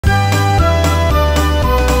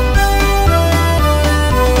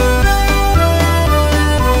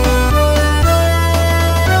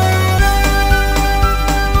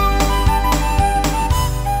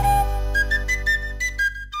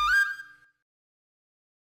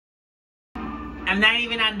I'm not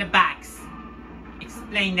even on the box.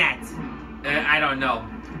 Explain that. I don't know.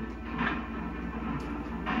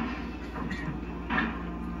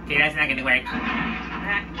 Okay, that's not gonna work.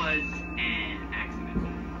 That was an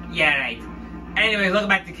accident. Yeah, right. Anyways, welcome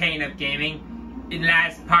back to K&F Gaming. In the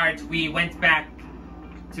last part, we went back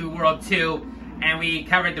to World 2, and we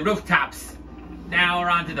covered the rooftops. Now we're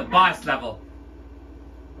on to the boss level.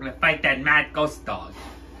 We're gonna fight that mad ghost dog.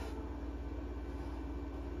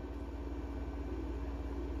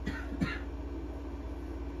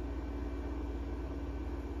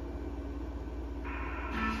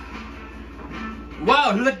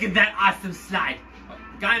 Whoa, look at that awesome slide.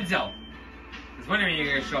 Gonzo. I was wondering if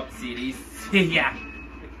you're gonna show up to see these. Yeah.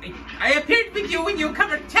 I appeared with you when you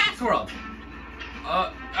covered Tax World.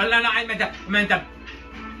 No, I meant the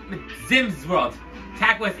Zim's World.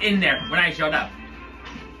 Tack was in there when I showed up.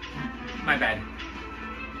 My bad.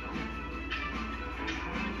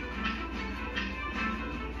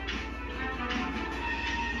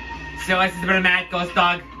 So this is about a mad ghost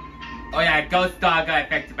dog. Oh yeah, ghost dog got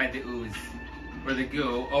affected by the ooze. Or the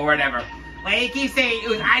goo, or whatever. Well, you keep saying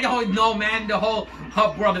ooze. I don't know, man. The whole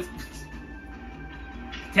hub world is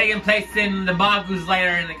taking place in the Mongoose layer,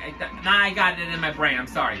 and now I got it in my brain. I'm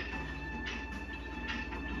sorry.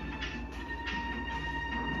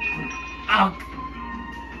 Oh.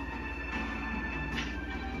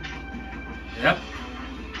 Yep.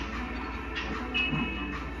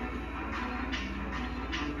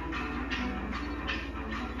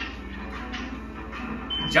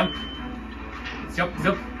 Jump. Jump,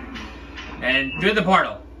 jump. And through the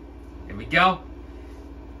portal. Here we go.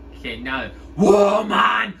 Okay, now.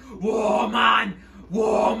 Woman! Woman!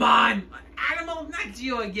 Woman! Animal, not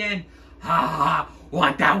you again. Ha ha!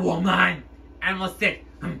 Want that woman? Animal, sit.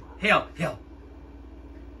 Hill, Hill.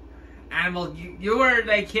 Animal, you were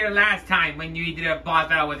like here last time when you did a boss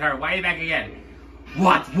battle with her. Why are you back again?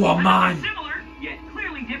 What woman? Similar, yet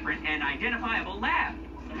clearly different and identifiable lab.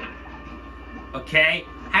 Okay.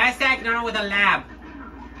 Hashtag no with a lab.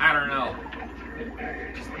 I don't know.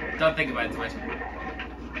 Just don't think about it too much.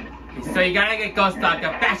 So you gotta get Ghost Dog to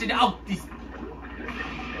bash it out these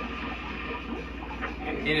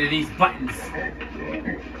into these buttons.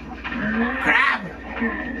 Crap!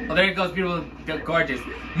 Oh, there it goes, beautiful, gorgeous.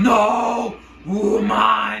 No,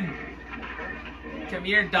 woman! Come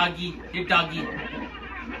here, doggy. Here, doggy.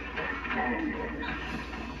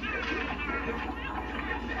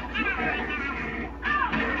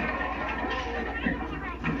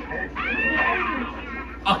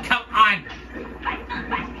 Oh, come on!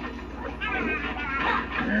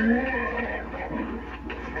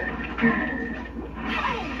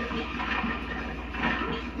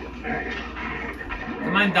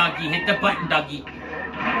 Come on, doggy. Hit the button, doggy.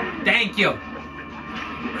 Thank you.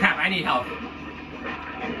 Crap, I need help.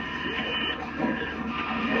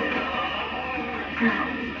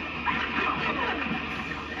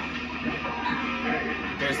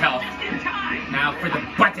 There's help. Now for the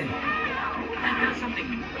button. Something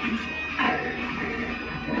useful.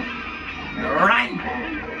 Run!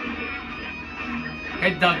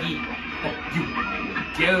 Hey, doggy. Oh, you.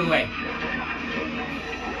 Get away.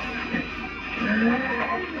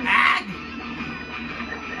 Ag!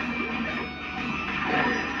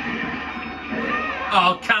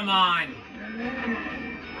 Oh, come on.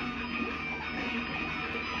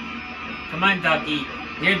 Come on, doggy.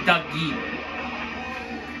 Here, doggy.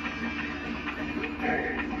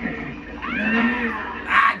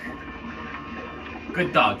 Ag!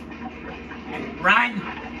 Good dog. Run!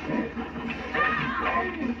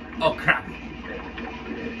 Oh, crap.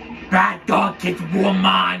 Bad dog gets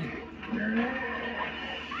woman!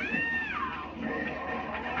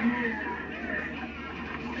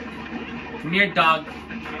 Come here, dog.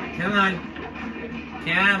 Come on.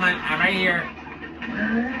 Come on. I'm right here.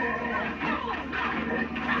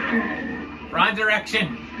 Wrong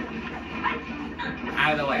direction.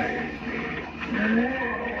 Out of the way.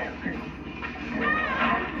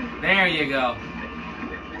 There you go.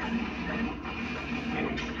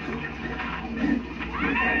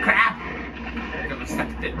 Crap!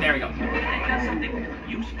 There we go. That's something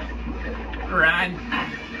useful. Run.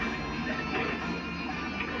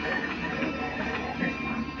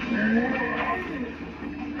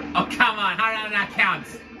 Oh, come on. How did that count?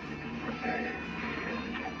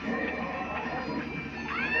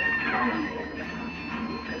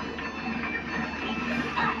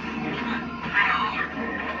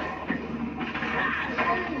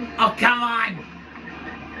 Oh, come on!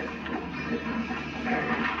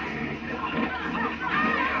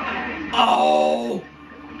 Oh!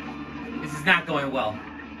 This is not going well.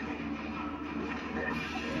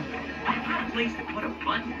 Place to put a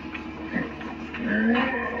button.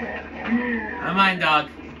 Come on, dog.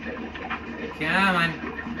 Come on.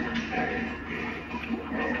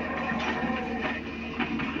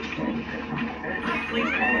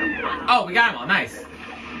 Oh, we got him all. Nice.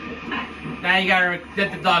 Now you gotta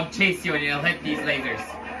let the dog chase you and it'll hit these lasers.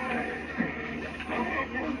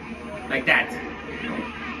 Like that.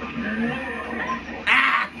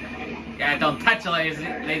 Ah! Yeah, don't touch the lasers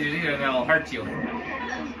either, they'll hurt you.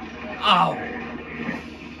 Oh!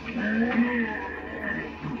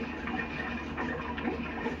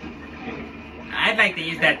 I'd like to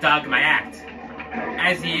use that dog in my act.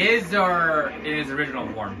 As he is, or in his original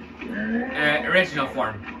form? Original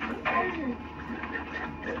form.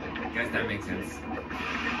 Guess that makes sense.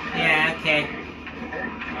 Yeah, okay.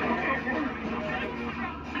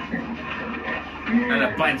 Now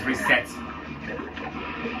the buttons reset.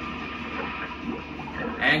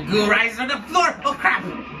 And goo rises on the floor! Oh crap!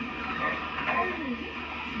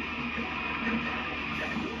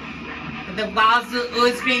 The balls of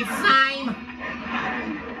ooze green slime!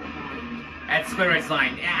 That's Squidward's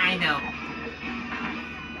line. Yeah, I know.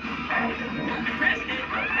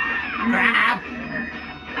 Crap!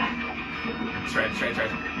 Shred.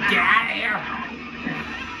 Get out of here!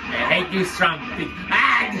 I hate you, strong.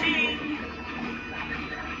 Ah!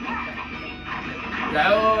 Go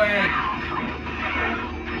away!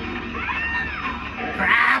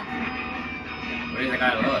 Crap! What is I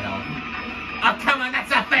got a little health? Oh, come on, that's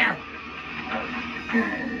not fair!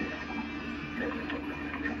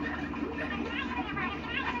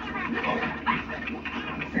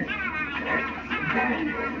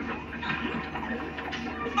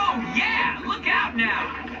 Oh yeah, look out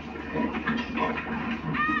now!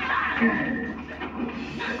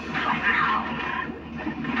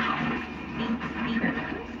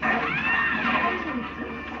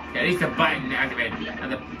 At least the button activated.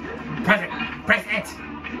 And the press it.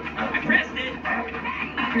 I pressed it.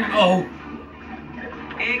 Oh.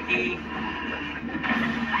 Icky.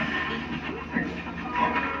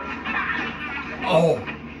 Oh.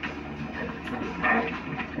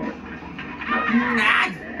 Ah.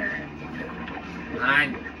 Come on,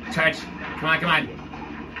 Church. Come on.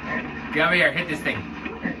 Get over here. Hit this thing.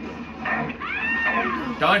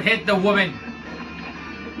 Don't hit the woman.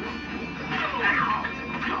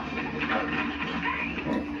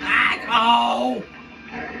 Oh!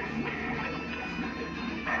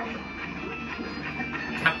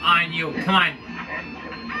 Come on, you. Come on.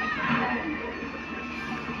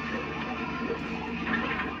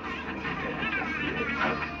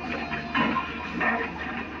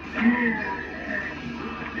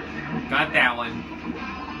 Got that one.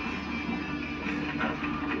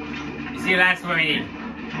 You see, that's what we need.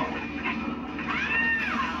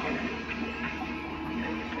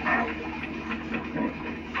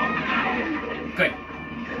 Good.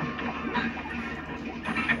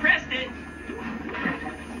 I pressed it.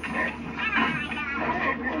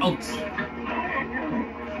 Oh.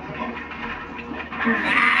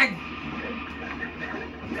 Ah.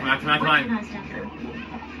 Come on.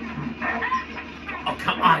 Oh,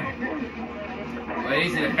 come on. Well, at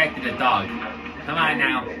least it affected the dog. Come on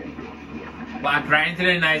now. Walk right into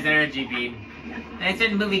the nice energy beam. It's a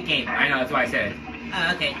movie game. I know, that's why I said it.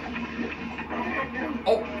 Oh, okay.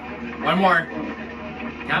 Oh, one more.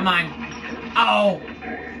 Come on. Oh!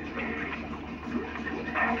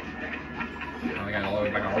 Oh, we gotta go all the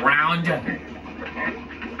way back around.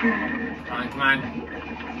 Come on.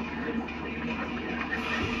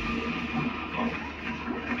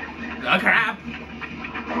 Oh, crap!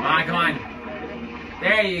 Come on.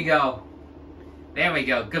 There you go. There we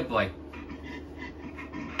go. Good boy.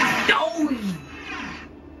 No!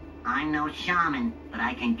 I'm no shaman, but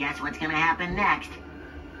I can guess what's gonna happen next.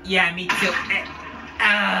 Yeah, me too.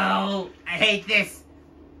 Oh, I hate this.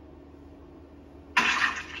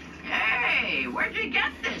 Hey, where'd you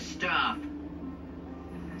get this stuff?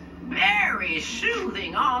 Very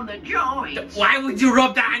soothing on the joints. Why would you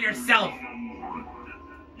rub that on yourself?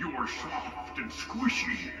 You are soft and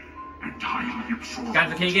squishy and highly absorbent.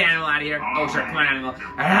 Guys, can you get Animal out of here? Oh, sure. Come on, Animal.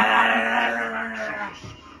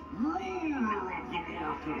 Ruler of the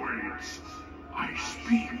Morphoids, I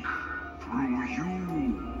speak through you.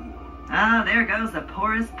 Ah, there goes the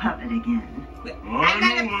poorest puppet again. I'm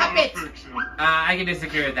not a puppet! I can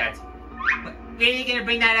disagree with that. Are you gonna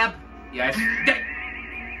bring that up? Yes.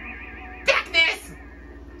 Darkness!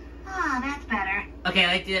 Ah, that's better. Okay,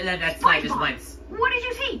 like that slide just once. What did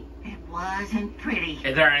you see? It wasn't pretty.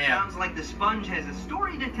 And there I am. Sounds like the sponge has a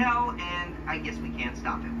story to tell, and I guess we can't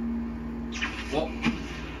stop him. Well,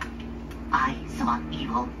 I saw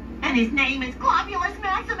evil, and his name is Globulus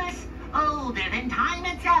Maximus, older than time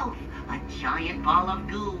itself, a giant ball of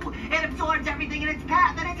goo. It absorbs everything in its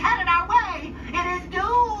path and it's headed our way. It is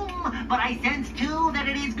doom. But I sense too that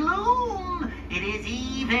it is gloom. It is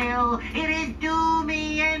evil. It is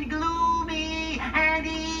doomy and gloomy and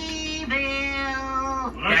evil.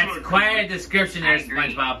 That's quite a description there,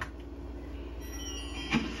 SpongeBob.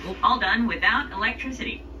 All done without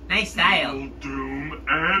electricity. Nice style. All doom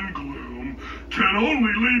and gloom can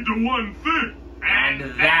only lead to one thing.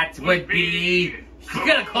 And that would be... You're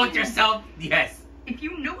gonna quote yourself? Yes. If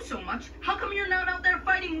you know so much, how come you're not out there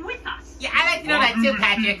fighting with us? Yeah, I like to know that too,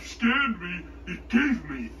 Patrick. Scared me. It gave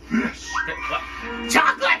me this. What?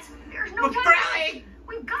 Chocolate! There's no We're time. frilling!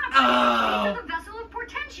 We've got to Oh. into the vessel of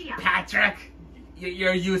Portentia. Patrick,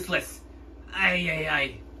 you're useless.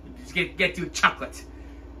 Ay. Just get to chocolate.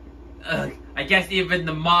 I guess even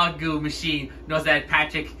the Magoo machine knows that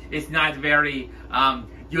Patrick is not very,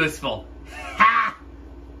 useful. Ha!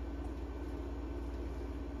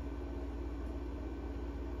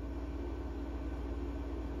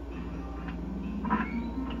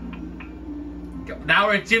 Now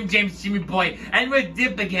we're Jim James Jimmy Boy, and we're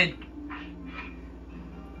Dip again.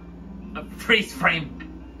 A freeze frame.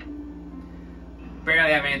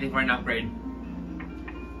 Barely have anything for an upgrade.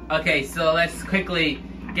 Okay, so let's quickly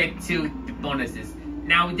get to the bonuses.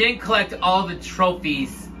 Now, we didn't collect all the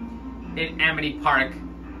trophies in Amity Park.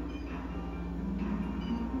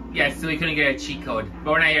 Yes, so we couldn't get a cheat code,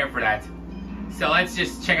 but we're not here for that. So let's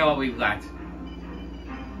just check out what we've got.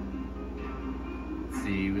 Let's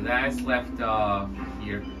see, we last left off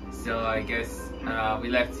here. So I guess we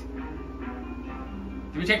left.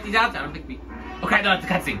 Did we check these out? I don't think we. Okay, no, it's a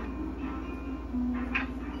cutscene.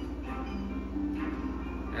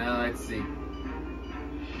 Let's see.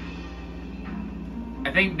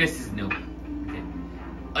 I think this is new. Okay.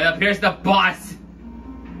 Oh, up here's the boss.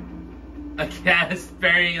 Okay, that is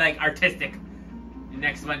very like artistic. The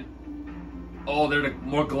next one. Oh, there are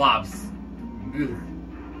more globs. Ugh.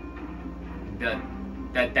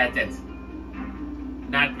 That's it.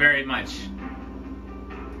 Not very much.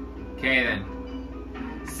 Okay then.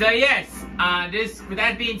 So yes, this. With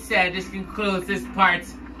that being said, this concludes this part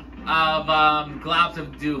of Globs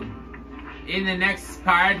of Doom. In the next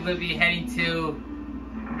part, we'll be heading to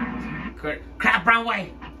crap brown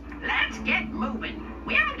way. Let's get moving.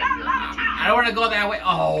 We haven't got a lot of time. I don't want to go that way.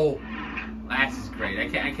 Oh, this is great.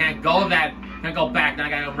 I can't go that. I can't go back. Now I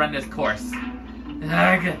gotta run this course.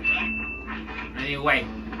 Ugh. Anyway,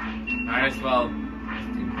 might as well.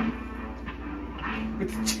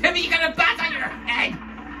 It's Jimmy. You got a bat on your head.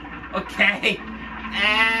 Okay.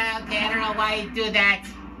 Okay. I don't know why you do that.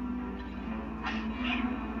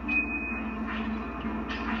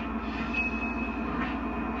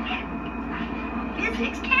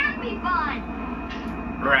 Physics can be fun.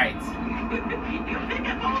 Right. You pick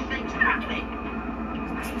up all things quickly.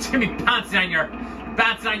 Jimmy bouncing on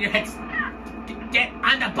your head. Get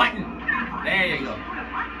on the button. There you go.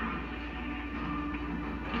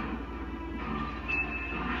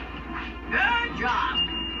 Good job.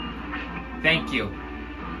 Thank you.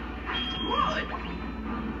 Good.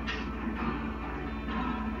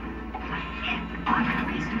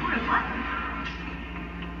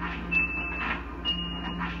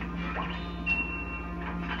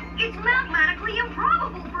 It's mathematically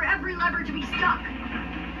improbable for every lever to be stuck.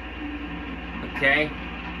 Okay.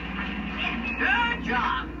 Good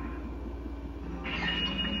job.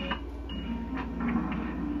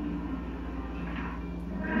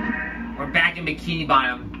 We're back in Bikini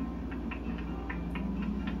Bottom.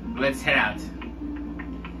 Let's head out.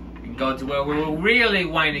 And go to where we were really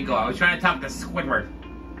wanting to go. I was trying to talk to Squidward.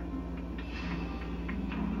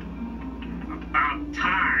 About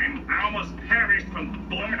time. I almost perished from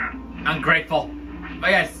boredom. Ungrateful.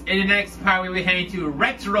 But yes, in the next part we'll be heading to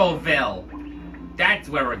Retroville. That's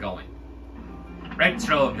where we're going.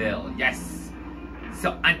 Retroville, yes.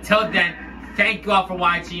 So until then, thank you all for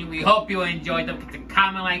watching. We hope you enjoyed them.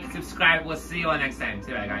 Comment, like, subscribe. We'll see you all next time.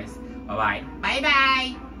 See you guys. Bye-bye.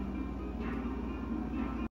 Bye-bye.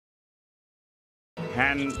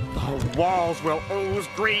 And the walls will ooze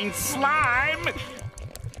green slime.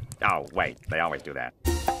 Oh, wait, they always do that.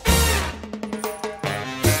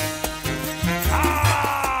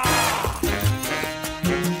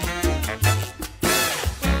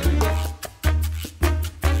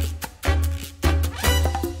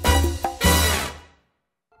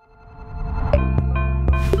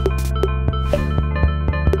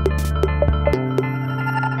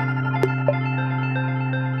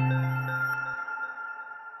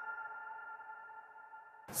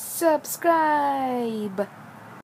 Subscribe.